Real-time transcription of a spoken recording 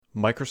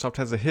Microsoft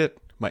has a hit,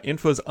 my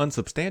info's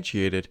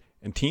unsubstantiated,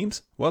 and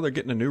Teams, well, they're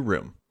getting a new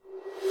room.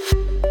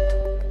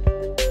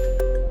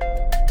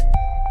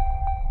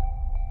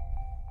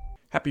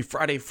 Happy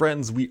Friday,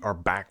 friends. We are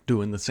back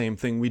doing the same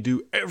thing we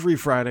do every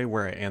Friday,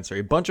 where I answer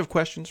a bunch of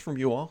questions from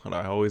you all, and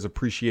I always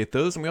appreciate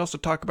those. And we also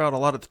talk about a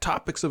lot of the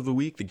topics of the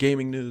week, the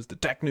gaming news, the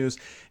tech news,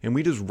 and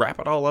we just wrap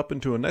it all up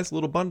into a nice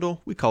little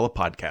bundle we call a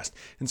podcast.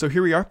 And so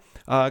here we are.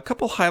 A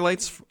couple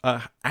highlights.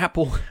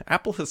 Apple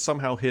has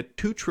somehow hit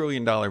 $2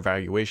 trillion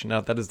valuation.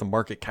 Now, that is the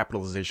market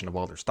capitalization of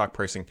all their stock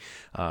pricing,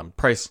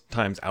 price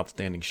times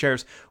outstanding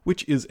shares,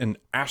 which is an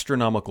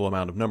astronomical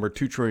amount of number,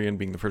 2 trillion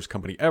being the first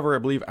company ever. I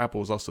believe Apple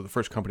was also the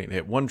first company to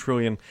hit 1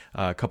 trillion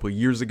a couple of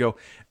years ago.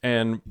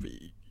 And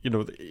you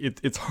know,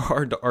 it's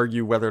hard to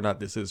argue whether or not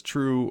this is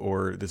true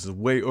or this is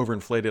way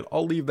overinflated.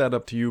 I'll leave that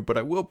up to you, but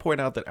I will point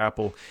out that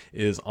Apple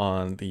is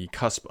on the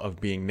cusp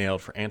of being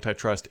nailed for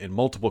antitrust in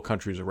multiple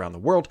countries around the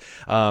world.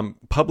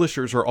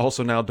 Publishers are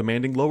also now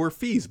demanding lower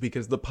fees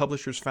because the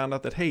publishers found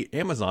out that, hey,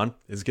 Amazon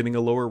is getting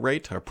a lower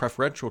rate, a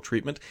preferential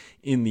treatment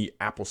in the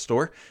Apple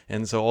Store.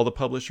 And so all the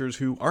publishers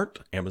who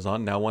aren't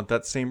Amazon now want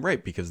that same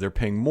rate because they're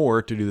paying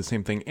more to do the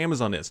same thing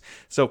Amazon is.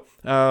 So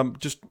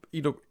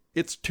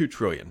it's 2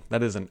 trillion.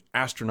 That is an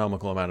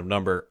astronomical amount of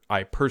number.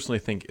 I personally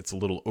think it's a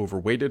little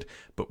overweighted,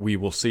 but we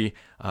will see.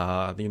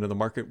 The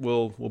market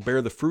will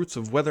bear the fruits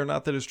of whether or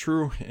not that is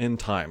true in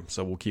time.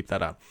 So we'll keep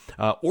that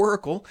on.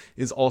 Oracle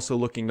is also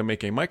looking to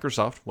make a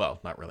Microsoft. Well,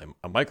 not really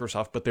a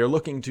Microsoft, but they're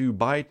looking to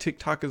buy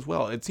TikTok as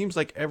well. It seems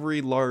like every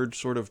large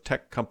sort of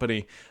tech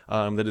company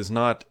that is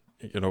not,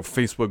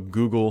 Facebook,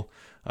 Google,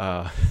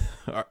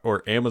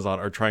 or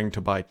Amazon are trying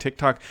to buy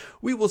TikTok.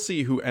 We will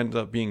see who ends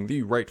up being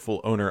the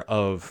rightful owner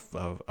of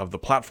the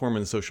platform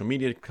and the social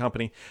media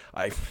company.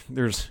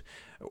 There's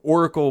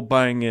Oracle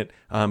buying it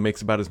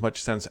makes about as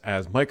much sense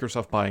as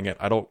Microsoft buying it.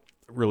 I don't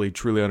really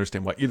truly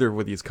understand why either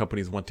of these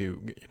companies want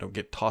to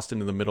get tossed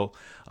into the middle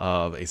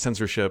of a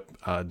censorship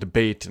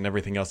debate and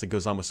everything else that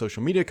goes on with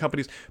social media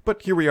companies.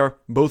 But here we are.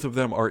 Both of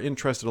them are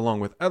interested along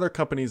with other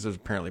companies. There's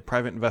apparently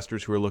private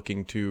investors who are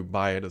looking to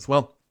buy it as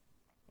well.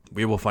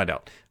 We will find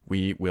out.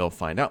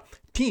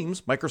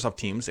 Teams, Microsoft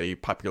Teams, a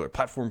popular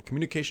platform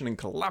communication and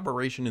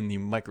collaboration in the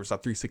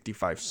Microsoft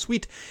 365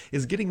 suite,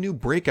 is getting new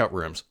breakout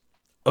rooms.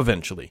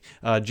 Eventually.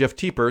 Jeff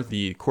Teeper,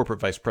 the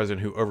corporate vice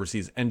president who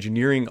oversees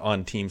engineering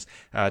on Teams,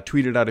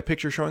 tweeted out a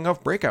picture showing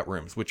off breakout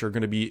rooms, which are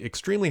going to be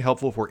extremely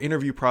helpful for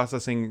interview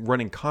processing,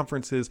 running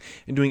conferences,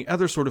 and doing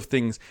other sort of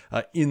things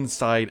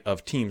inside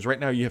of Teams. Right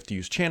now, you have to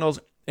use channels.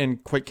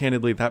 And quite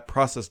candidly, that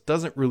process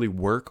doesn't really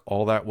work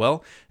all that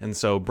well. And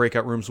so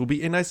breakout rooms will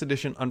be a nice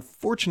addition.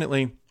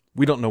 Unfortunately,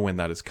 we don't know when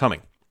that is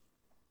coming.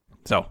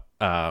 So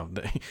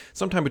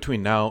sometime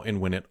between now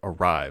and when it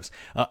arrives.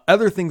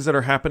 Other things that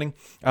are happening,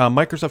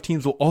 Microsoft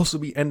Teams will also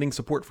be ending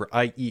support for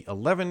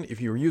IE11.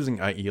 If you're using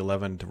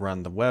IE11 to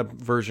run the web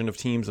version of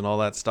Teams and all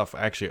that stuff,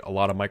 actually a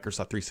lot of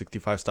Microsoft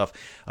 365 stuff,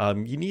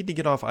 you need to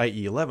get off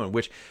IE11,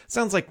 which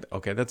sounds like,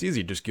 okay, that's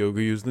easy, just go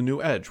use the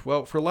new Edge.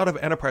 Well, for a lot of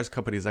enterprise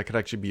companies, that could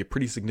actually be a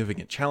pretty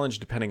significant challenge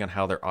depending on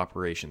how their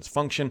operations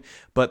function,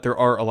 but there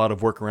are a lot of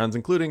workarounds,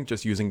 including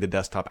just using the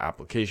desktop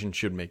application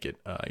should make it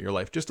your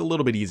life just a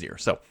little bit easier.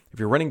 So if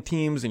you're running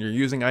Teams and you're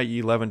using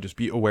IE11, just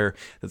be aware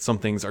that some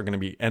things are going to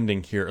be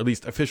ending here, at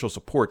least official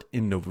support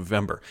in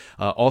November.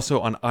 Also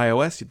on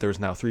iOS, there's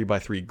now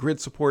 3x3 grid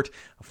support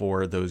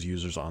for those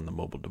users on the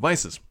mobile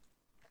devices.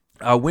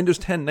 Windows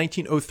 10,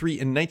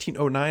 1903, and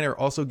 1909 are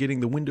also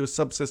getting the Windows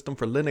subsystem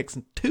for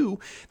Linux 2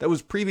 that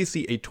was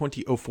previously a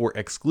 2004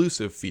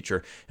 exclusive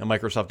feature, and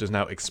Microsoft is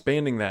now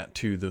expanding that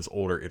to those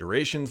older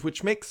iterations,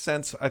 which makes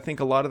sense. I think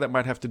a lot of that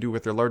might have to do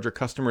with their larger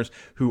customers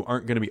who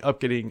aren't going to be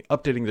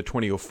updating the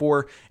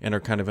 2004 and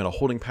are kind of in a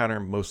holding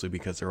pattern, mostly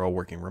because they're all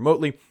working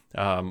remotely,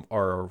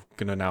 are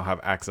going to now have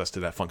access to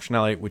that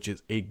functionality, which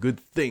is a good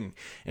thing.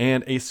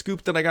 And a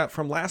scoop that I got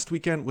from last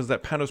weekend was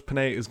that Panos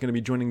Panay is going to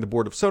be joining the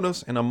board of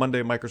Sonos, and on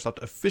Monday, Microsoft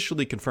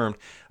officially confirmed,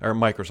 or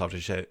Microsoft,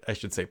 I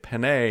should say,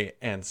 Panay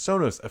and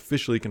Sonos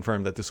officially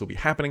confirmed that this will be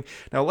happening.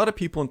 Now, a lot of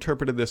people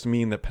interpreted this to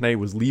mean that Panay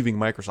was leaving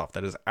Microsoft.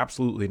 That is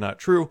absolutely not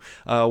true.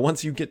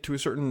 Once you get to a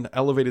certain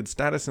elevated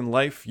status in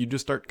life, you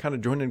just start kind of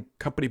joining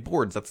company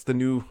boards. That's the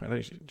new, I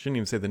shouldn't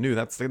even say the new,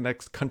 that's the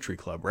next country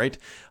club, right?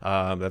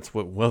 That's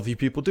what wealthy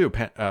people do.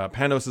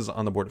 Panos is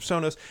on the board of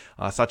Sonos.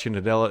 Satya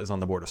Nadella is on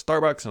the board of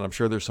Starbucks, and I'm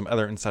sure there's some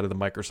other inside of the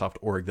Microsoft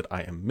org that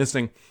I am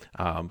missing.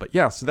 But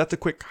yeah, so that's a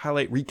quick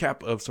highlight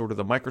recap of sort of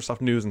the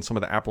Microsoft news and some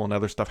of the Apple and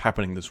other stuff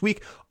happening this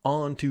week.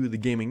 On to the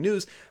gaming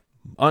news.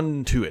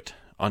 Onto it.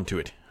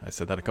 I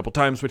said that a couple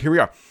times, but here we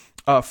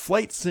are.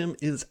 Flight Sim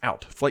is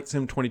out. Flight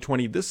Sim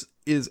 2020. This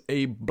is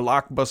a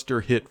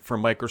blockbuster hit for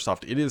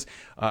Microsoft. It is,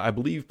 I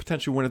believe,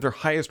 potentially one of their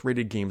highest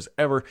rated games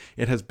ever.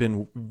 It has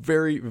been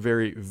very,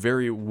 very,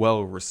 very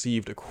well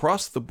received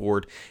across the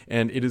board,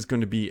 and it is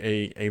going to be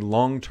a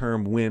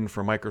long-term win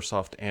for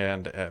Microsoft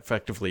and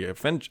eventually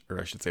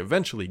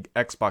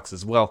Xbox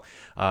as well.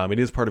 It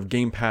is part of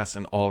Game Pass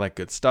and all that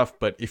good stuff,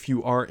 but if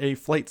you are a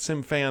Flight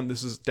Sim fan,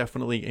 this is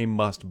definitely a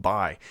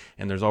must-buy,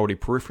 and there's already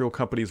peripheral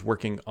companies everybody's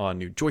working on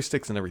new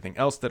joysticks and everything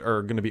else that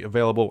are going to be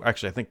available.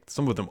 Actually, I think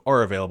some of them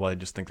are available. I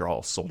just think they're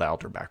all sold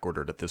out or back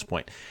ordered at this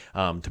point,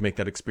 to make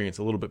that experience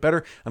a little bit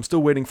better. I'm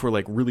still waiting for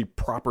like really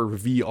proper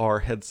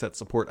VR headset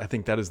support. I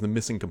think that is the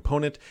missing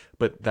component,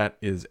 but that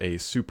is a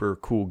super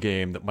cool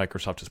game that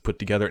Microsoft has put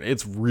together.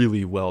 It's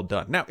really well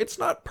done. Now, it's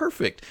not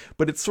perfect,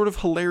 but it's sort of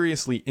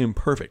hilariously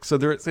imperfect. So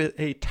there is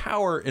a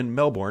tower in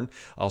Melbourne,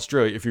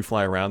 Australia, if you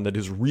fly around, that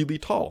is really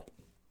tall.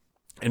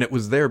 And it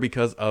was there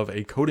because of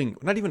a coding,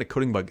 not even a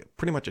coding bug,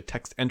 pretty much a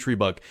text entry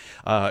bug.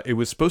 It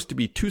was supposed to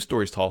be 2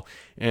 stories tall,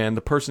 and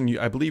the person,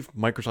 I believe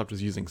Microsoft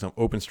was using some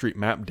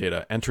OpenStreetMap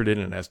data, entered it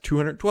in as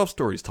 212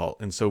 stories tall.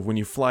 And so when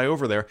you fly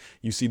over there,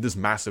 you see this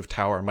massive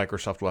tower, and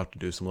Microsoft will have to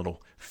do some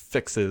little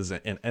fixes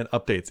and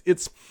updates.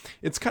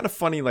 It's kind of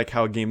funny, like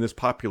how a game this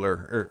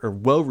popular or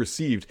well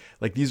received,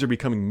 like these are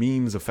becoming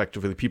memes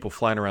effectively, people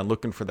flying around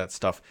looking for that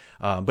stuff.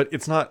 But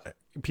it's not.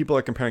 People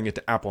are comparing it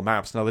to Apple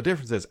Maps. Now, the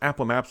difference is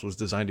Apple Maps was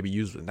designed to be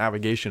used with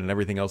navigation and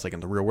everything else like in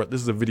the real world.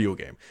 This is a video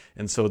game.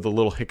 And so the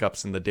little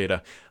hiccups in the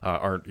data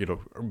aren't,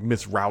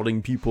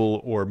 misrouting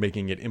people or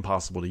making it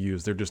impossible to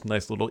use. They're just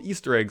nice little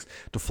Easter eggs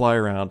to fly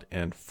around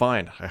and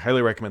find. I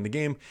highly recommend the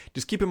game.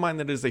 Just keep in mind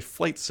that it is a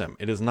flight sim.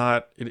 It is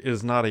not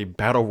a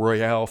battle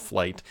royale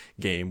flight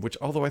game, which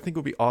although I think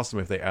would be awesome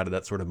if they added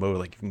that sort of mode,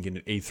 like you can get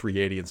an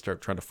A380 and start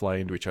trying to fly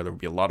into each other, it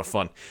would be a lot of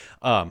fun.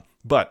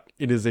 But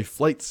it is a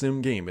flight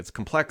sim game. It's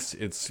complex.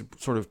 It's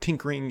sort of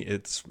tinkering.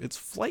 It's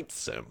flight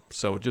sim.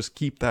 So just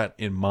keep that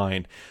in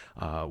mind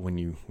when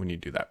you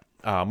do that.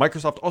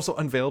 Microsoft also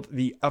unveiled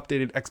the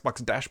updated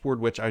Xbox dashboard,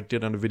 which I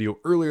did on a video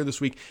earlier this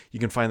week. You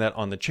can find that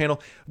on the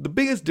channel. The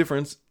biggest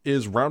difference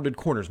is rounded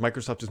corners.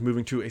 Microsoft is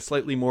moving to a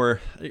slightly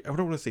more, I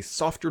don't want to say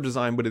softer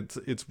design, but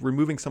it's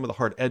removing some of the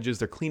hard edges.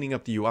 They're cleaning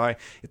up the UI.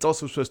 It's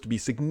also supposed to be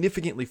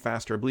significantly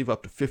faster, I believe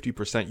up to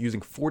 50%,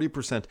 using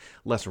 40%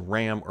 less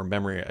RAM or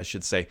memory, I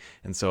should say.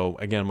 And so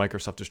again,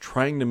 Microsoft is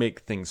trying to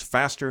make things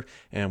faster,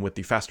 and with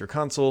the faster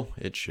console,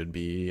 it should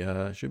be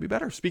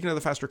better. Speaking of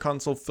the faster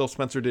console, Phil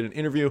Spencer did an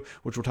interview,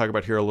 which we'll talk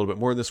about here a little bit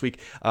more this week.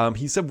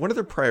 He said one of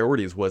their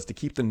priorities was to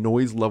keep the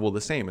noise level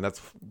the same, and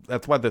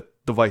that's why the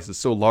device is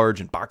so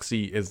large and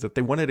boxy, is that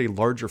they wanted a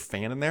larger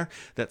fan in there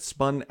that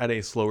spun at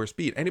a slower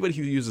speed. Anybody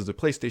who uses a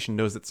PlayStation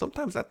knows that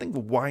sometimes that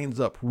thing winds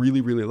up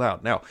really, really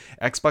loud. Now,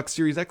 Xbox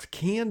Series X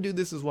can do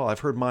this as well.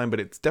 I've heard mine, but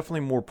it's definitely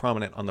more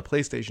prominent on the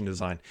PlayStation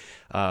design.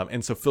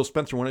 And so Phil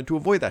Spencer wanted to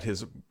avoid that.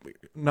 His,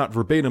 not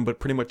verbatim, but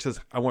pretty much says,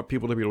 I want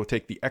people to be able to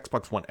take the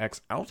Xbox One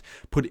X out,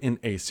 put in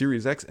a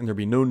Series X, and there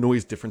be no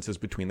noise differences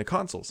between the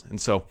consoles.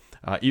 And so,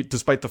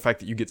 despite the fact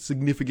that you get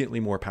significantly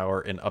more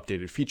power and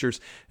updated features,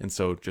 and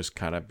so just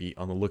kind of be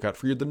on the lookout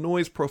for the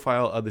noise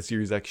profile of the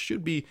Series X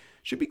should be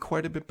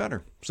quite a bit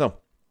better. So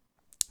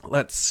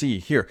let's see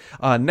here.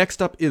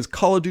 Next up is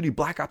Call of Duty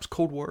Black Ops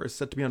Cold War is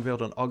set to be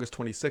unveiled on August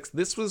 26th.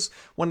 This was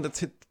one that's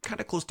hit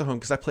kind of close to home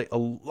because I play a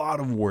lot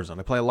of Warzone.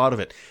 I play a lot of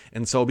it.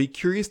 And so I'll be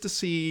curious to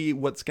see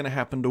what's going to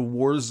happen to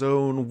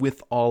Warzone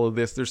with all of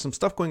this. There's some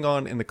stuff going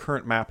on in the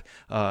current map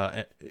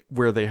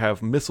where they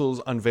have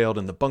missiles unveiled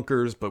in the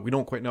bunkers, but we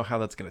don't quite know how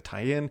that's going to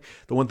tie in.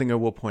 The one thing I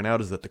will point out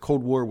is that the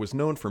Cold War was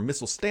known for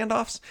missile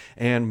standoffs,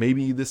 and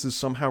maybe this is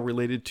somehow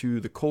related to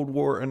the Cold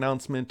War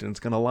announcement and it's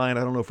going to align.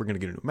 I don't know if we're going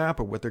to get a new map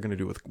or what they're going to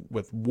do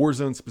with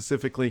Warzone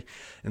specifically.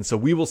 And so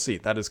we will see.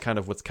 That is kind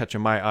of what's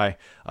catching my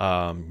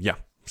eye.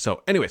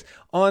 So anyways,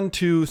 on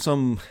to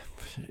some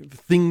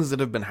things that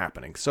have been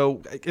happening.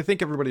 So I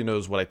think everybody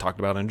knows what I talked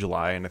about in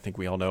July, and I think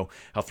we all know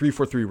how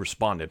 343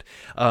 responded.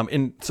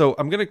 And so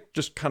I'm going to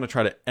just kind of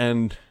try to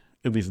end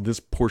at least this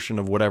portion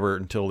of whatever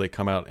until they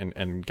come out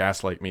and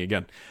gaslight me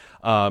again.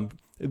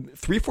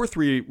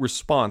 343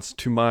 response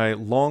to my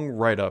long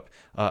write-up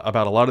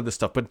about a lot of this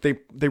stuff, but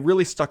they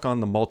really stuck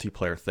on the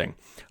multiplayer thing,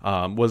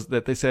 was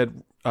that they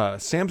said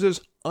Sams's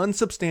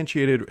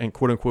unsubstantiated and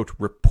quote-unquote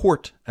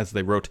report, as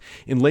they wrote,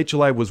 in late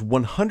July was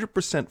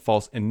 100%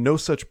 false and no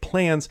such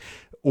plans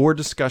or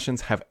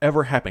discussions have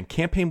ever happened.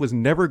 Campaign was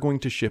never going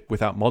to ship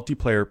without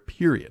multiplayer,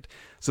 period.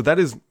 So that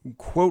is,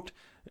 quote,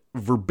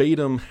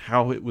 verbatim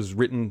how it was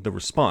written, the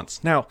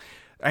response. Now,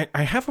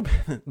 I have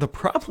the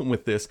problem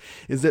with this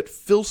is that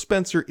Phil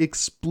Spencer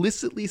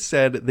explicitly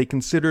said they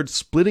considered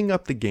splitting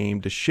up the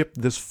game to ship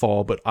this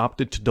fall, but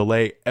opted to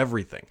delay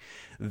everything.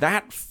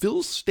 That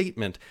Phil's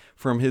statement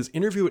from his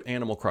interview at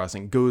Animal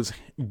Crossing goes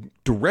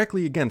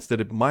directly against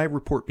my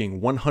report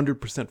being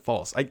 100%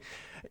 false.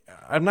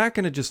 I'm not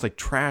going to just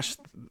trash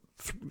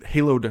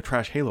Halo to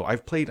trash Halo.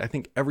 I've played, I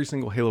think, every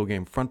single Halo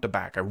game front to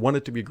back. I want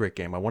it to be a great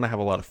game. I want to have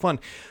a lot of fun.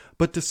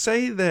 But to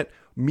say that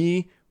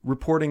me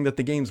reporting that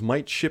the games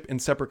might ship in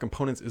separate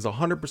components is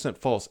 100%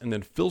 false, and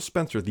then Phil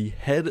Spencer, the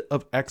head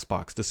of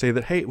Xbox, to say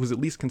that, hey, it was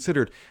at least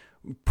considered,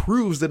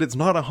 proves that it's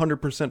not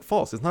 100%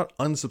 false. It's not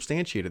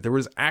unsubstantiated. There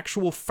was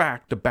actual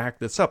fact to back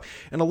this up.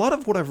 And a lot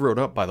of what I've wrote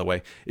up, by the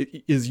way,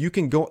 is you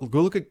can go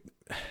look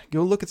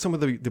at some of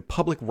the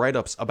public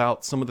write-ups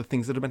about some of the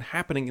things that have been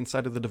happening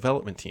inside of the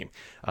development team.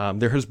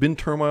 There has been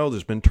turmoil,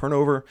 there's been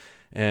turnover,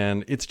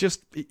 and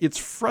it's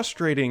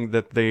frustrating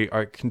that they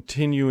are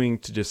continuing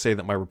to just say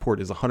that my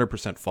report is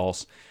 100%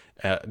 false.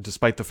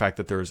 despite the fact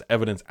that there's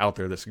evidence out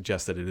there that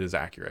suggests that it is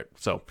accurate.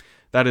 So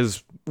that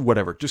is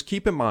whatever. Just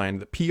keep in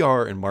mind that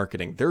PR and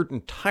marketing, their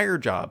entire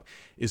job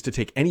is to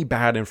take any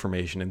bad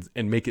information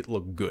and make it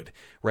look good,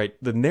 right?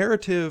 The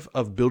narrative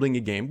of building a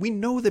game, we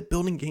know that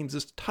building games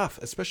is tough,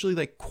 especially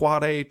like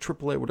quad A,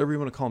 triple A, whatever you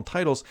want to call them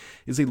titles,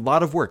 is a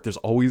lot of work. There's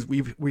always,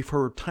 we've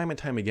heard time and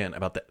time again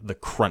about the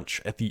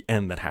crunch at the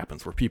end that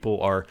happens where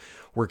people are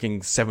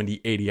working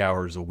 70, 80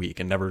 hours a week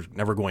and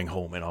never going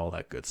home and all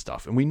that good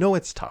stuff. And we know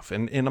it's tough.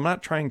 And I'm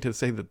not trying to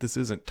say that this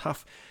isn't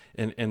tough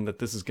and that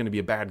this is going to be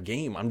a bad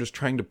game. I'm just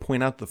trying to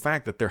point out the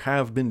fact that there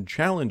have been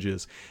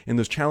challenges, and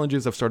those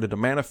challenges have started to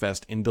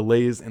manifest in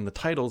delays in the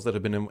titles that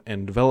have been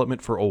in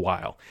development for a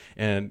while.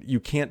 And you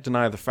can't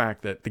deny the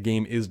fact that the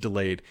game is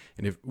delayed,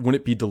 and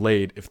wouldn't it be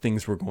delayed if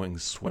things were going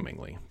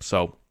swimmingly?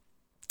 So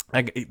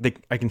I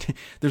can.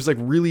 There's like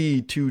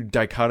really two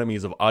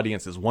dichotomies of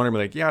audiences. One are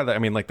like, yeah,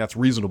 that's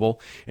reasonable,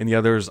 and the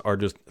others are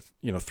just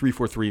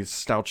 343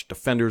 stouch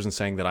defenders and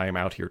saying that I am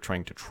out here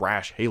trying to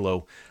trash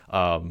Halo,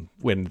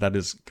 when that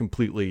is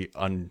completely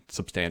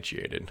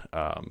unsubstantiated.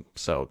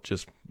 So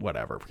just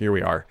whatever. Here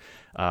we are,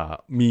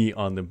 me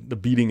on the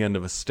beating end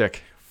of a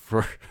stick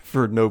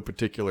for no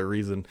particular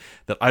reason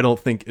that I don't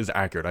think is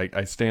accurate.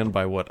 I stand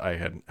by what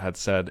I had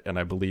said, and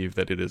I believe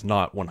that it is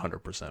not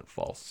 100%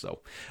 false.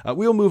 So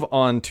we'll move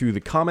on to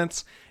the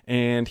comments,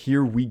 and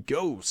here we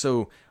go.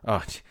 So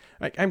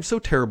I'm so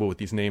terrible with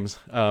these names,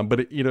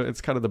 but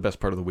it's kind of the best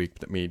part of the week,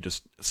 that me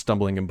just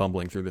stumbling and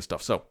bumbling through this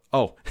stuff. So,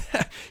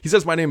 he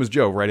says, my name is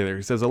Joe, right there.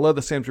 He says, I love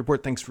the Sam's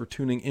Report. Thanks for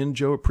tuning in,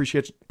 Joe.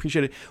 Appreciate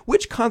it.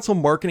 Which console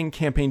marketing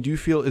campaign do you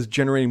feel is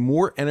generating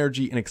more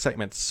energy and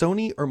excitement,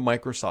 Sony or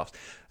Microsoft?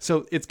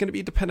 So it's going to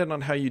be dependent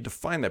on how you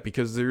define that,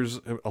 because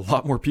there's a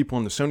lot more people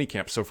in the Sony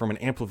camp. So from an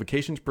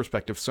amplifications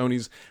perspective,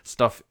 Sony's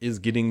stuff is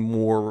getting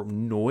more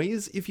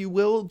noise, if you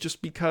will,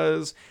 just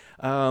because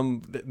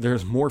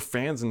there's more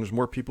fans and there's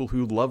more people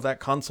who love that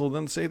console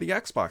than, say, the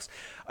Xbox.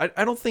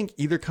 I don't think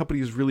either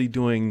company is really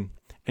doing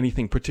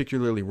anything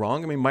particularly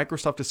wrong. I mean,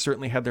 Microsoft has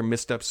certainly had their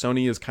missteps.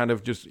 Sony is kind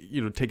of just,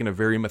 taken a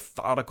very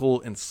methodical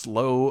and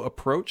slow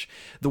approach.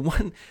 The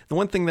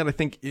one thing that I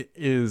think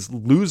is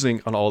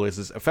losing on all this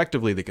is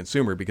effectively the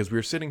consumer, because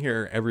we're sitting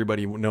here,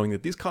 everybody knowing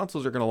that these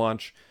consoles are going to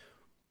launch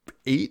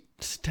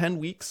 8-10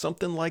 weeks,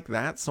 something like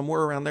that,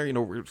 somewhere around there,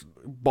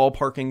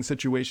 ballparking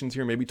situations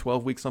here, maybe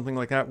 12 weeks, something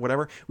like that,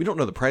 whatever. We don't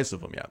know the price of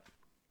them yet.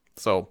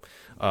 So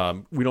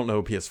we don't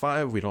know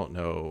PS5, we don't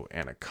know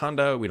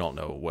Anaconda, we don't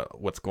know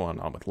what's going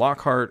on with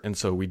Lockhart, and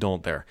so we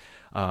don't there.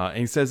 And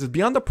he says,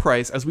 beyond the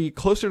price, as we get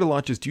closer to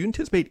launches, do you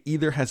anticipate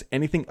either has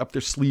anything up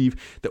their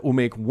sleeve that will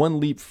make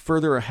one leap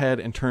further ahead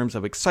in terms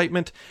of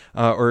excitement,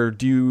 or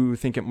do you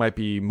think it might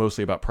be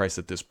mostly about price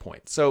at this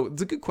point? So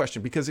it's a good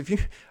question, because I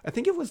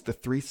think it was the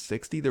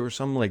 360, there was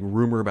some like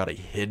rumor about a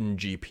hidden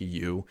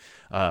GPU,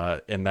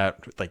 and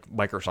that like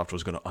Microsoft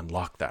was going to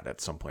unlock that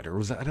at some point, or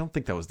I don't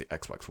think that was the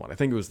Xbox One. I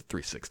think it was the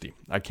 360.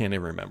 I can't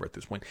even remember at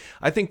this point.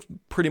 I think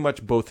pretty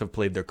much both have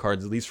played their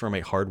cards, at least from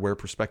a hardware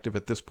perspective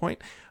at this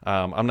point.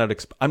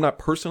 I'm not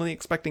personally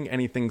expecting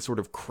anything sort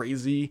of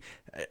crazy.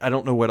 I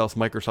don't know what else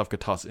Microsoft could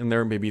toss in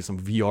there. Maybe some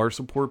VR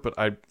support, but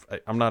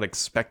I'm not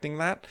expecting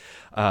that.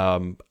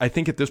 I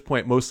think at this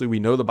point, mostly we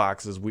know the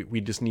boxes.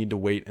 We just need to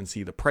wait and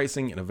see the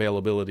pricing and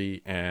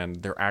availability and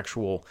their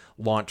actual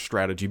launch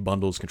strategy,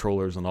 bundles,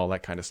 controllers, and all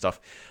that kind of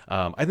stuff.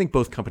 I think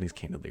both companies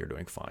candidly are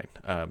doing fine.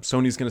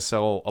 Sony's going to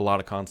sell a lot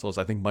of consoles.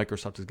 I think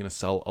Microsoft is going to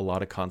sell a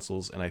lot of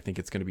consoles, and I think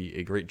it's going to be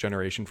a great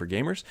generation for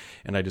gamers.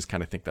 And I just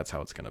kind of think that's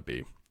how it's going to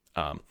be.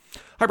 Hi,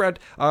 Brad.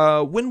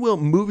 When will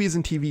movies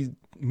and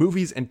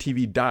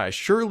TV die?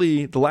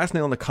 Surely the last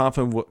nail in the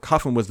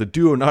coffin was the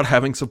Duo not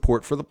having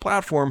support for the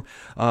platform.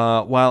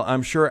 While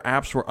I'm sure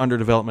apps were under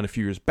development a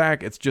few years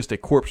back, it's just a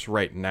corpse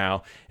right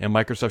now, and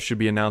Microsoft should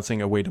be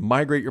announcing a way to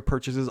migrate your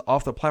purchases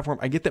off the platform.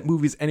 I get that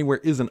Movies Anywhere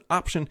is an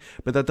option,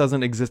 but that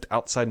doesn't exist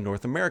outside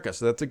North America.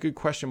 So that's a good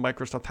question.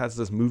 Microsoft has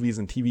this movies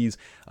and TVs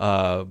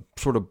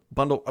sort of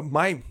bundle.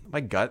 My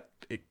gut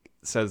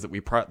says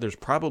that there's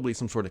probably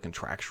some sort of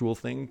contractual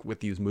thing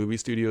with these movie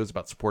studios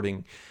about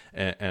supporting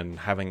and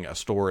having a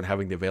store and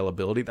having the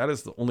availability. That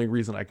is the only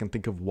reason I can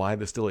think of why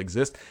this still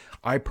exists.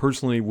 I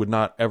personally would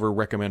not ever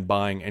recommend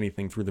buying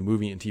anything through the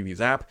Movie and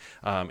TV's app,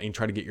 and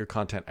try to get your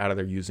content out of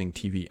there using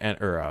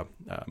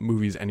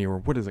Movies Anywhere.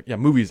 What is it? Yeah,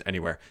 Movies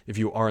Anywhere. If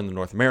you are in the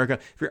North America,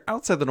 if you're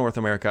outside the North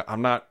America,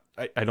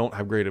 I don't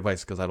have great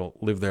advice because I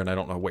don't live there and I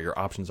don't know what your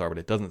options are, but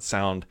it doesn't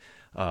sound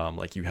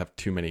like you have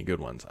too many good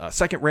ones.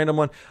 Second random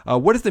one.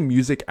 What is the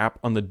music app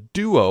on the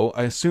Duo?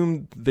 I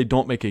assume they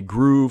don't make a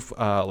Groove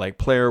like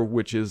player,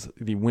 which is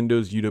the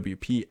Windows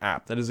UWP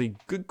app. That is a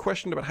good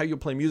question about how you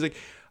play music.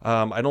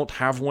 I don't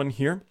have one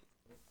here,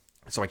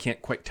 so I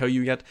can't quite tell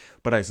you yet,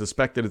 but I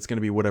suspect that it's going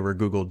to be whatever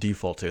Google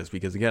default is,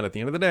 because again, at the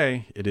end of the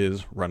day, it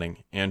is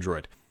running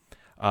Android.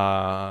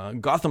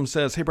 Gotham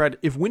says, hey Brad,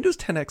 if Windows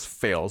 10X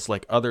fails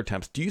like other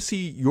attempts, do you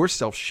see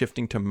yourself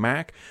shifting to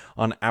Mac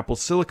on Apple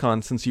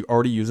Silicon since you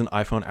already use an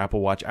iPhone,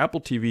 Apple Watch, Apple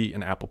TV,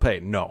 and Apple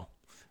Pay? No.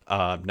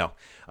 No.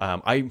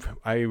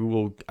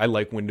 I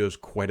like Windows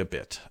quite a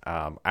bit.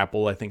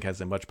 Apple, I think,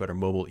 has a much better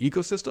mobile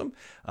ecosystem,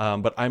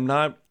 but I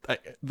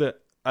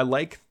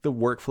like the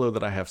workflow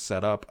that I have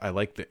set up. I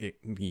like the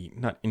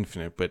not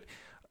infinite, but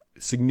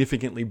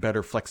significantly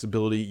better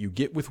flexibility you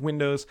get with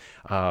Windows.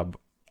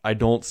 I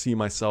don't see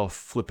myself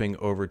flipping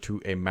over to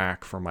a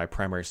Mac for my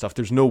primary stuff.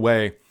 There's no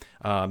way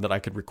that I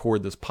could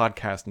record this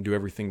podcast and do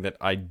everything that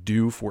I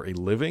do for a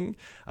living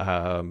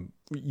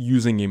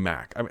using a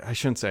Mac. I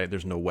shouldn't say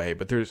there's no way,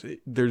 but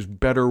there's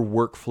better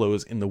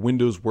workflows in the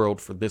Windows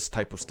world for this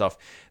type of stuff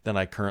than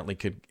I currently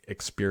could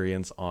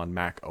experience on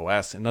Mac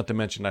OS. And not to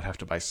mention, I'd have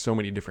to buy so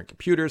many different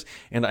computers,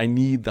 and I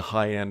need the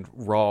high-end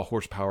raw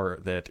horsepower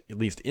that at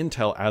least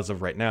Intel, as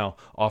of right now,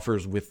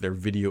 offers with their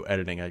video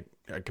editing. I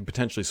could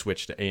potentially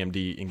switch to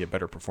AMD and get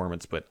better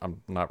performance, but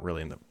I'm not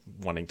really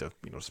wanting to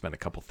spend a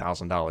couple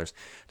 $1,000s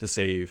to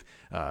save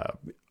a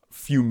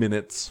few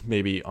minutes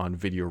maybe on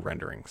video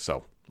rendering.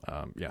 So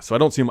so I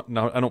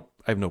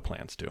have no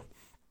plans to.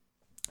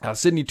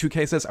 Sydney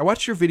 2K says, I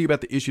watched your video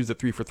about the issues at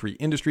 343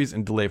 Industries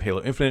and delay of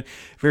Halo Infinite.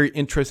 Very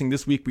interesting.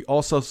 This week, we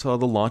also saw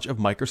the launch of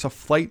Microsoft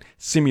Flight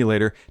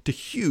Simulator to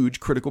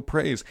huge critical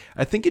praise.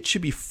 I think it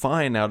should be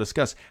fine now to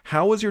discuss.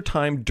 How was your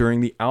time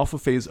during the alpha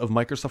phase of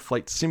Microsoft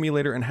Flight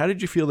Simulator, and how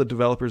did you feel the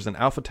developers and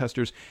alpha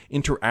testers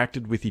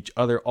interacted with each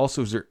other?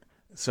 Also,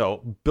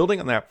 so building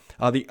on that,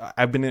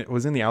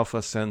 was in the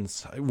alpha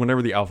since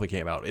whenever the alpha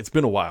came out. It's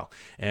been a while,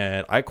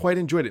 and I quite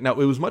enjoyed it. Now,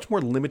 it was much more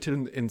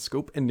limited in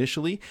scope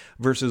initially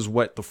versus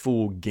what the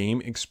full game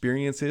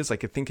experience is.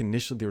 Like, I think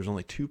initially there was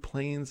only 2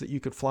 planes that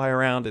you could fly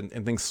around,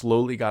 and things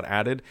slowly got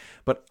added.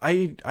 But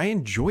I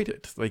enjoyed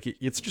it. Like,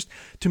 it's just,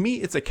 to me,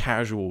 it's a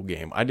casual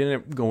game. I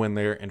didn't go in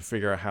there and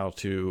figure out how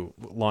to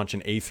launch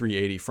an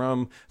A380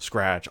 from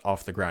scratch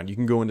off the ground. You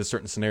can go into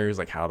certain scenarios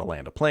like how to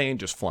land a plane,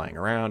 just flying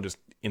around, just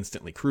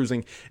instantly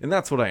cruising, and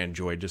that's what I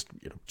enjoyed. Just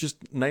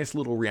nice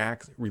little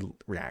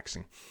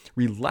relaxing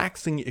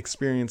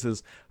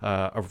experiences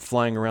of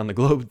flying around the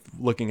globe,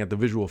 looking at the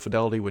visual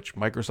fidelity, which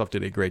Microsoft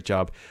did a great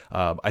job.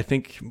 I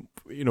think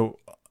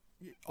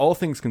all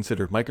things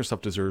considered,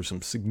 Microsoft deserves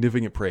some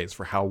significant praise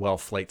for how well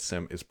Flight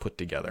Sim is put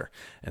together,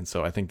 and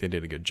so I think they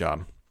did a good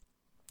job.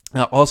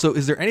 Also,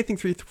 is there anything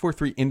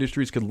 343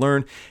 Industries could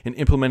learn in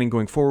implementing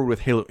going forward with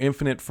Halo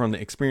Infinite from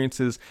the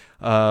experiences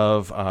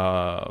of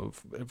a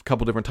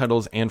couple different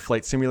titles and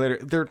Flight Simulator?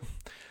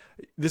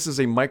 This is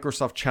a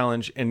Microsoft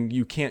challenge, and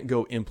you can't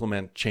go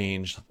implement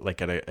change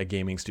like at a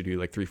gaming studio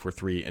like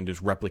 343 and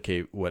just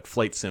replicate what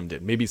Flight Sim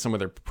did. Maybe some of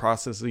their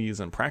processes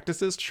and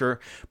practices, sure,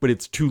 but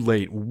it's too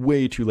late,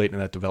 way too late in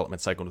that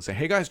development cycle to say,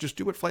 hey guys, just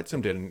do what Flight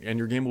Sim did and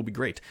your game will be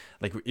great.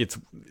 Like,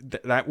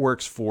 that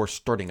works for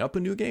starting up a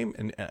new game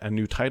and a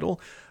new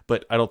title,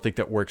 but I don't think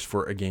that works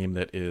for a game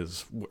that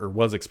is or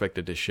was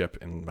expected to ship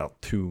in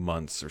about 2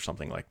 months or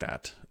something like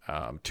that.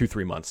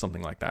 2-3 months,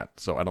 something like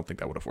that. So I don't think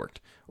that would have worked,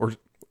 or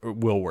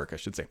will work, I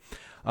should say.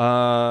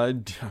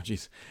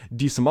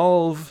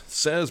 DSimolv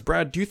says,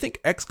 Brad, do you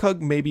think Xcog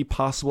may be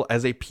possible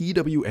as a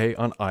PWA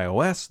on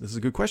iOS? This is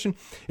a good question.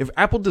 If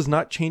Apple does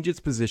not change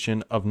its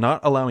position of not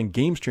allowing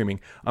game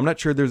streaming, I'm not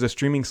sure if there's a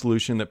streaming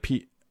solutions that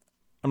PWA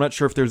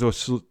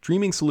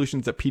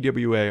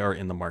are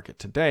in the market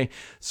today.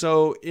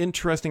 So,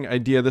 interesting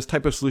idea. This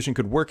type of solution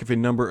could work if a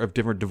number of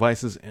different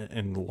devices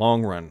in the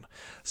long run.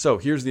 So,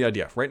 here's the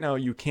idea. Right now,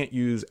 you can't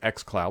use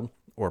xCloud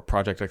or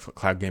Project X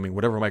Cloud Gaming,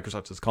 whatever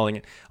Microsoft is calling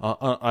it,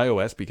 on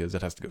iOS because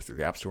it has to go through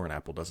the App Store, and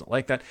Apple doesn't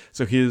like that.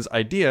 So his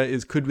idea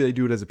is, could they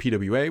do it as a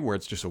PWA where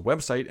it's just a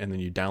website and then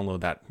you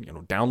download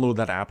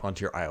that app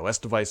onto your iOS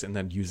device and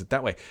then use it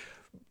that way?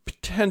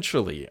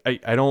 Potentially.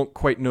 I don't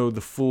quite know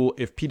the full,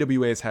 if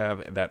PWAs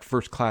have that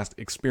first class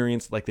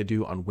experience like they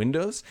do on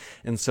Windows.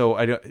 And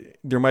so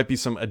there might be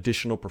some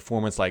additional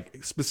performance,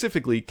 like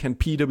specifically, can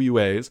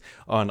PWAs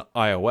on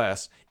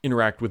iOS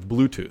interact with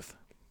Bluetooth?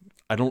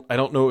 I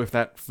don't know if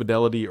that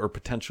fidelity or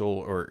potential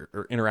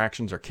or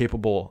interactions are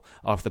capable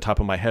off the top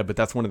of my head, but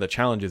that's one of the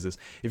challenges is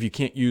if you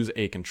can't use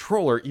a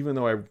controller, even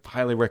though I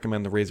highly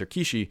recommend the Razer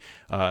Kishi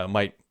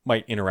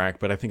might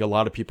interact, but I think a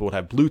lot of people would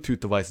have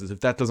Bluetooth devices.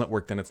 If that doesn't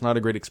work, then it's not a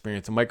great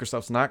experience, and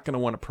Microsoft's not going to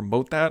want to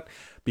promote that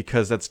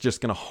because that's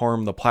just going to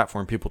harm the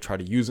platform. People try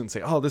to use it and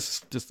say, oh,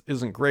 this just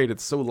isn't great,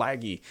 it's so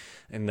laggy,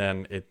 and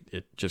then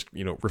it just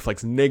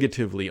reflects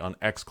negatively on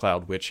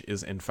xCloud, which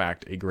is in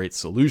fact a great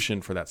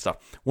solution for that stuff.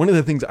 One of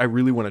the things I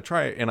really want to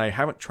try, and I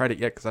haven't tried it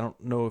yet because I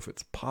don't know if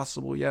it's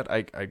possible yet,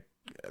 I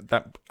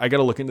got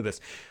to look into this.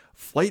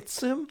 Flight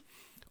Sim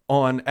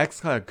on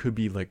xCloud could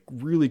be like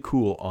really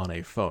cool on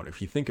a phone.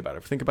 If you think about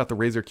it, think about the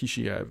Razer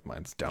Kishi,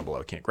 mine's down below,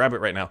 I can't grab it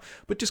right now,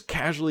 but just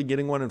casually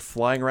getting one and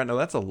flying around. Now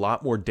that's a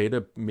lot more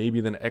data maybe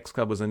than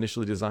xCloud was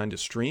initially designed to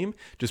stream,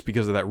 just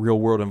because of that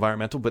real world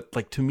environmental. But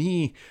like, to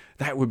me,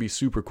 that would be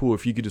super cool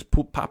if you could just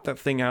pop that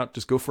thing out,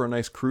 just go for a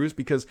nice cruise,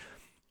 because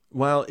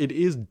while it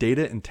is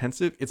data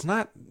intensive, it's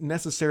not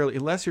necessarily,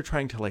 unless you're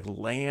trying to like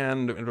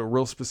land in a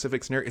real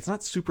specific scenario, it's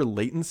not super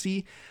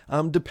latency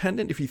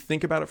dependent. If you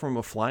think about it from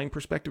a flying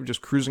perspective, just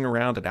cruising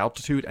around at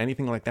altitude,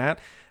 anything like that,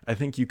 I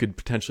think you could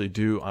potentially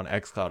do on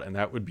xCloud, and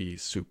that would be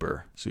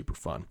super, super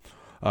fun.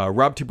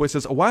 Rob T. Boy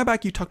says, a while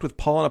back you talked with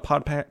Paul on a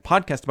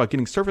podcast about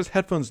getting Surface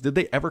headphones. Did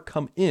they ever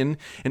come in?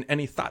 And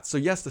any thoughts? So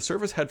yes, the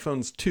Surface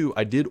headphones too,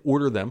 I did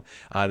order them.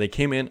 They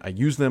came in, I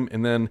used them,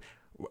 and then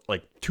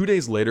like 2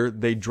 days later,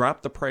 they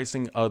dropped the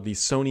pricing of the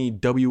Sony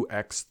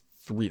WM3s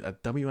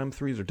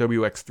or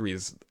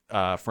WX3s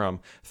from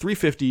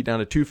 $350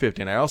 down to $250,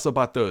 and I also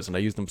bought those, and I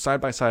used them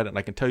side by side, and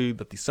I can tell you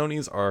that the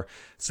Sonys are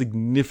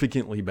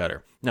significantly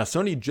better. Now,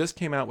 Sony just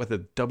came out with a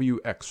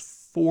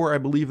WX4, I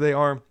believe they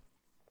are.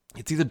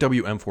 It's either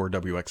WM4 or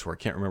WX4. I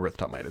can't remember at the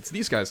top of my head. It's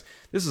these guys.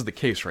 This is the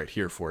case right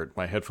here for it.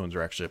 My headphones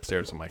are actually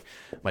upstairs on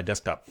my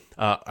desktop.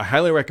 I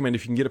highly recommend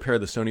if you can get a pair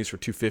of the Sonys for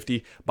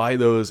 $250, buy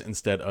those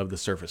instead of the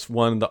Surface.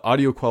 One, the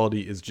audio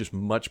quality is just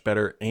much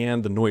better,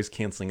 and the noise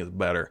canceling is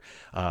better,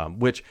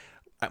 which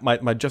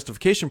my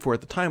justification for at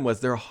the time was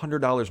they're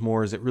 $100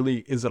 more. Is it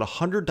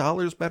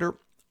 $100 better?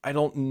 I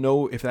don't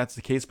know if that's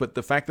the case, but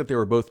the fact that they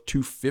were both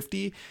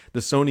 $250, the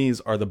Sonys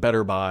are the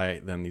better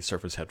buy than the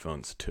Surface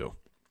headphones too.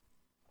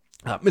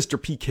 Mr.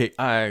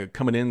 PKI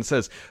coming in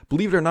says,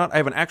 believe it or not, I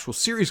have an actual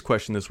serious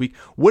question this week.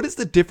 What is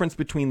the difference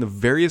between the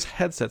various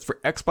headsets for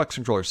Xbox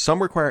controllers?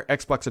 Some require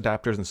Xbox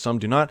adapters and some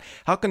do not.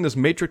 How can this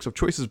matrix of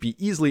choices be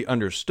easily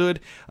understood?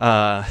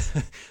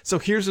 So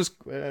here's this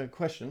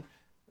question.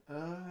 I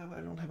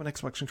don't have an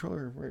Xbox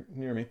controller right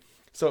near me.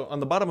 So on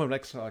the bottom of an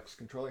Xbox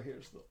controller,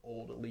 here's the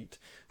old Elite.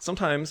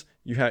 Sometimes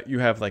you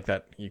have like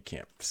that. You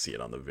can't see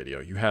it on the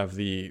video. You have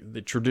the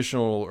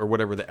traditional or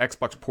whatever, the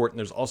Xbox port, and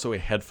there's also a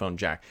headphone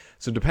jack.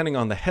 So depending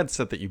on the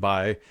headset that you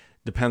buy,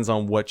 depends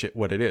on what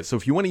it is. So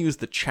if you want to use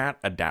the chat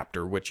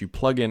adapter, which you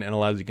plug in and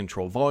allows you to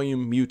control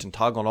volume, mute, and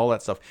toggle and all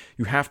that stuff,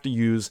 you have to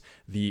use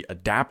the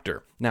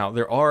adapter. Now,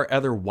 there are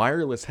other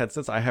wireless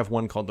headsets. I have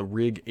one called the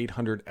Rig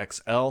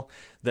 800XL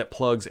that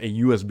plugs a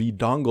USB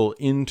dongle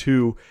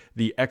into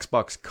the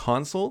Xbox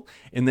console,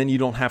 and then you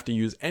don't have to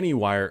use any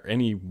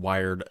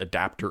wired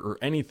adapter or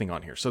anything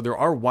on here. So there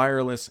are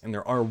wireless and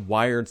there are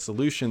wired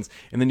solutions,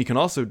 and then you can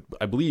also,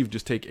 I believe,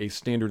 just take a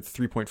standard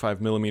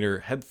 3.5 millimeter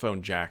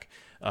headphone jack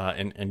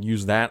and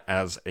use that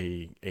as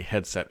a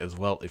headset as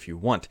well if you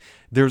want.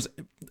 There's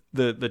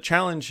the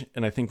challenge,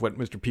 and I think what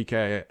Mr.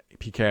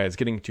 PKI is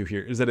getting to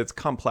here is that it's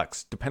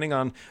complex depending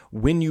on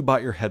when you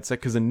bought your headset,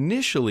 because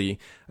initially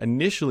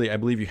I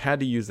believe you had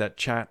to use that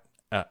chat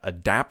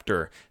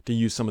adapter to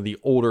use some of the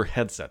older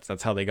headsets.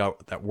 That's how they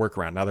got that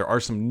workaround. Now there are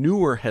some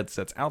newer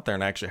headsets out there,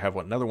 and I actually have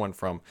another one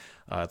from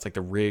it's like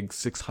the Rig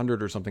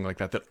 600 or something like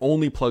that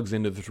only plugs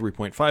into the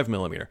 3.5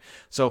 millimeter.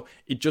 So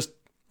it just,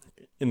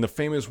 in the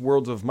famous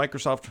worlds of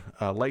Microsoft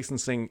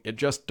licensing, it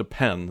just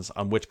depends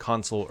on which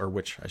console, or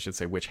which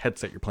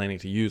headset you're planning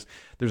to use.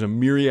 There's a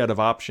myriad of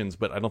options,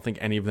 but I don't think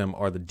any of them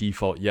are the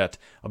default yet.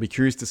 I'll be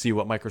curious to see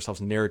what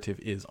Microsoft's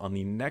narrative is on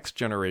the next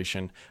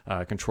generation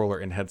controller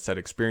and headset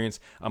experience.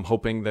 I'm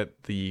hoping that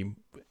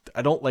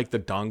I don't like the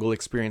dongle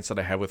experience that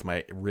I have with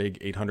my Rig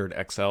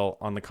 800XL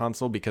on the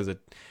console, because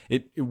it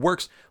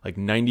works like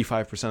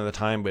 95% of the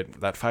time, but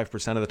that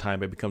 5% of the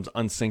time it becomes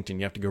unsynced and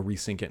you have to go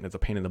resync it, and it's a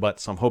pain in the butt.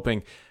 So I'm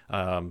hoping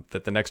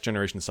that the next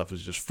generation stuff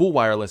is just full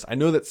wireless. I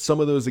know that some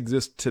of those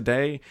exist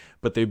today,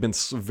 but they've been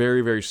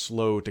very, very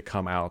slow to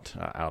come out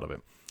of it.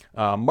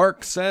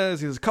 Mark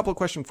says he has a couple of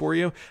questions for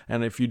you,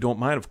 and if you don't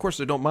mind, of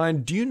course I don't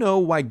mind. Do you know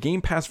why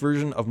Game Pass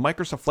version of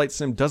Microsoft Flight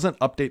Sim doesn't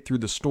update through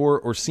the store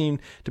or seem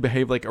to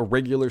behave like a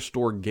regular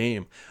store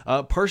game?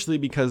 Partially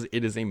because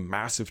it is a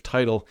massive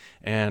title,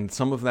 and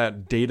some of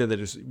that data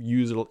that is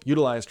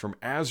utilized from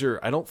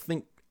Azure,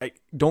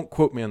 don't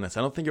quote me on this,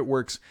 I don't think it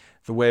works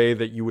the way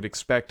that you would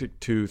expect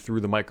it to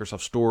through the Microsoft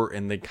Store,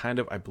 and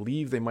I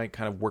believe they might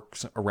kind of work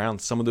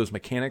around some of those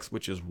mechanics,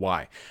 which is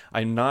why.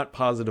 I'm not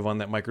positive on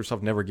that.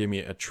 Microsoft never gave me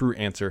a true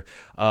answer,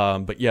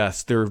 but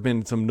yes, there have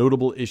been some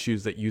notable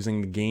issues that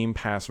using the Game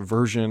Pass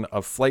version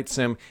of Flight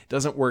Sim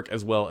doesn't work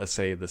as well as,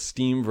 say, the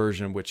Steam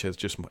version, which is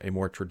just a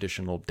more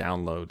traditional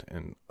download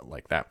and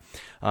like that.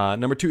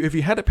 Number 2, if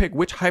you had to pick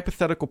which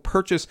hypothetical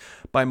purchase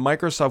by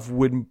Microsoft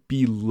would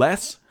be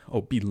less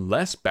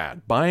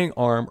bad, buying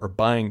ARM or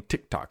buying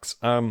TikToks?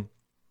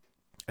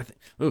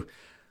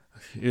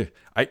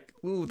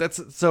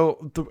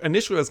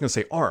 Initially I was going to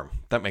say ARM.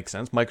 That makes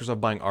sense.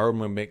 Microsoft buying ARM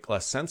would make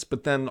less sense,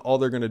 but then all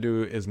they're going to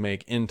do is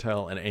make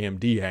Intel and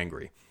AMD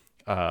angry.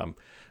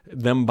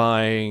 Them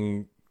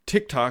buying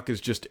TikTok is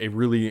just a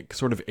really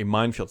sort of a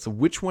minefield. So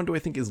which one do I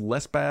think is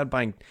less bad?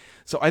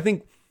 So I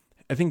think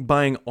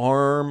buying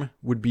ARM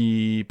would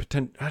be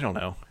I don't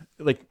know.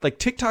 Like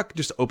TikTok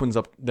just opens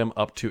them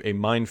up to a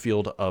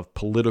minefield of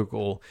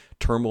political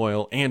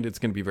turmoil, and it's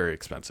going to be very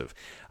expensive.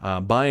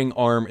 Buying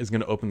ARM is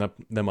going to open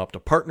them up to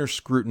partner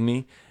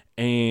scrutiny,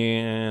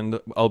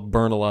 and I'll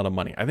burn a lot of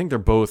money. I think they're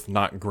both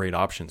not great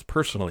options,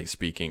 personally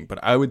speaking,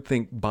 but I would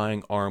think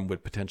buying ARM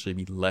would potentially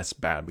be less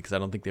bad, because I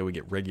don't think they would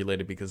get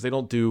regulated, because they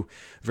don't do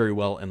very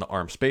well in the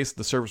ARM space.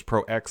 The Surface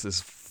Pro X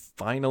is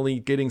finally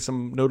getting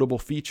some notable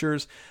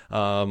features,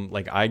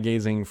 like eye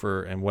gazing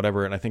and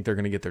whatever, and I think they're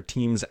going to get their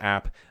Teams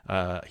app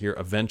here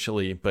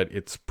eventually, but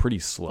it's pretty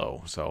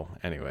slow. So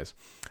anyways,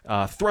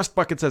 Thrust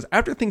Bucket says,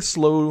 after things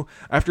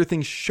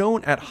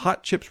shown at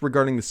Hot Chips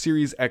regarding the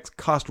Series X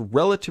cost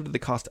relative to the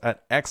cost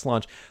at X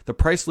launch, the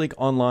price leak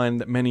online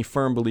that many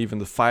firm believe in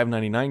the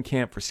 $599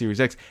 camp for Series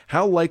X,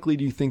 how likely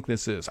do you think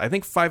this is? I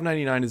think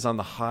 $599 is on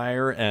the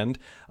higher end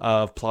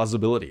of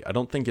plausibility. I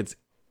don't think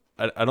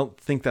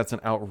that's an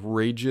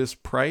outrageous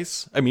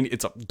price. I mean,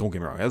 don't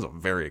get me wrong, it's a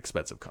very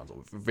expensive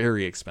console,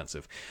 very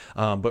expensive.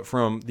 But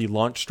from the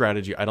launch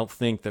strategy, I don't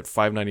think that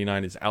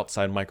 $599 is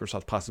outside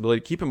Microsoft's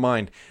possibility. Keep in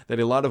mind that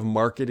a lot of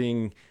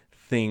marketing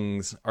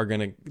things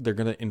they're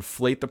gonna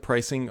inflate the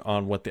pricing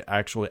on what the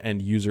actual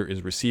end user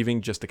is receiving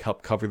just to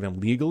help cover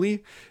them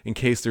legally in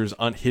case there's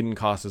hidden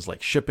costs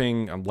like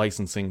shipping,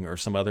 licensing, or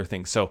some other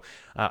things. So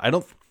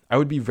I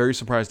would be very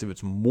surprised if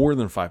it's more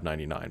than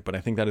 $599, but I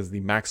think that is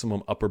the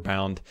maximum upper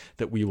bound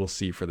that we will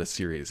see for the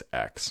Series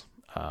X.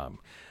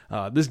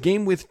 This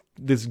game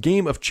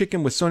of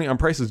chicken with Sony on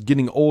price is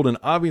getting old and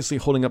obviously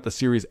holding up the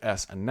Series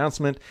S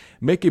announcement.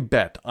 Make a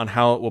bet on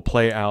how it will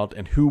play out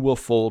and who will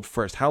fold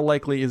first. How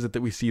likely is it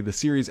that we see the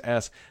Series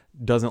S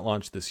doesn't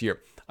launch this year?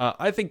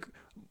 I think,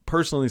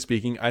 personally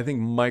speaking, I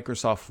think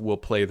Microsoft will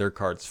play their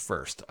cards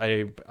first.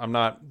 I'm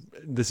not,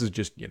 this is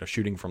just,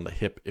 shooting from the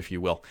hip, if you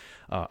will.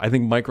 I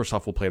think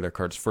Microsoft will play their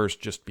cards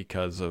first just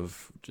because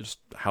of just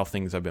how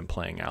things have been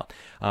playing out.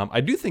 I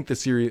do think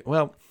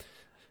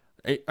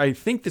I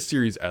think the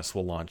Series S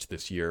will launch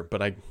this year,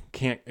 but I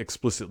can't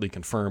explicitly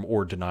confirm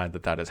or deny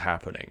that is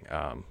happening.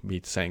 Me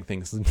saying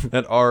things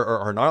that are or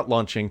are not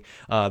launching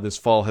this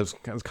fall has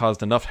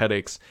caused enough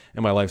headaches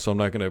in my life, so I'm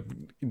not going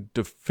to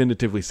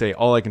definitively say.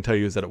 All I can tell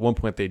you is that at one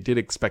point they did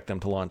expect them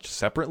to launch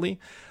separately,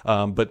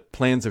 but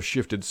plans have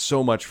shifted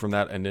so much from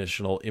that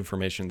initial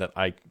information that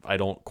I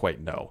don't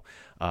quite know.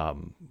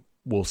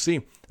 We'll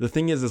see. The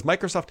thing is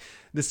Microsoft,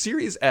 the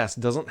Series S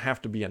doesn't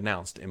have to be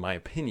announced, in my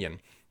opinion,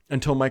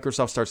 until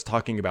Microsoft starts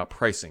talking about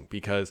pricing,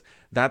 because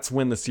that's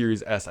when the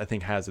Series S, I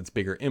think, has its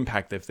bigger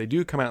impact. If they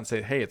do come out and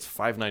say, hey, it's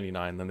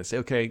 $599, then they say,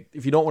 okay,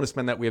 if you don't want to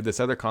spend that, we have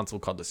this other console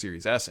called the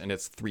Series S, and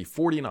it's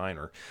 $349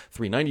 or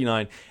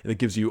 $399, and it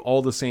gives you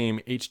all the same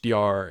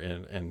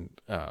HDR and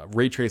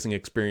ray tracing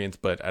experience,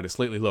 but at a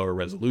slightly lower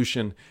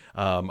resolution.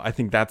 I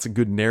think that's a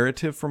good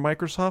narrative for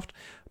Microsoft.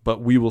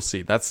 But we will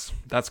see. That's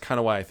kind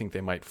of why I think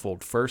they might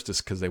fold first,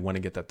 is because they want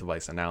to get that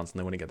device announced and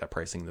they want to get that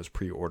pricing and those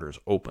pre-orders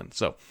open.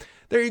 So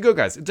there you go,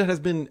 guys. It has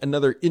been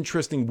another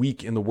interesting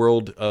week in the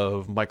world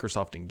of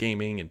Microsoft and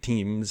gaming and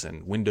Teams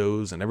and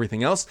Windows and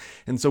everything else.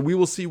 And so we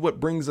will see what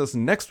brings us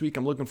next week.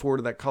 I'm looking forward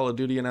to that Call of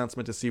Duty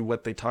announcement to see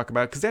what they talk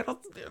about, because I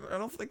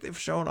don't think they've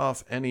shown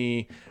off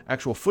any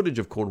actual footage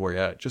of Cold War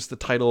yet. Just the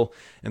title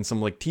and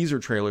some teaser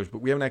trailers,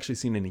 but we haven't actually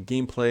seen any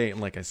gameplay.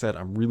 And like I said,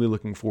 I'm really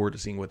looking forward to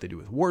seeing what they do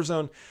with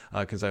Warzone,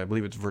 because I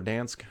believe it's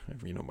Verdansk,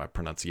 my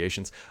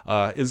pronunciations,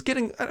 is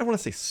getting, I don't want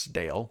to say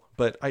stale,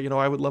 but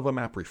I would love a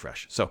map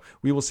refresh. So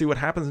we will see what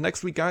happens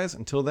next week, guys.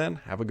 Until then,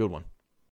 have a good one.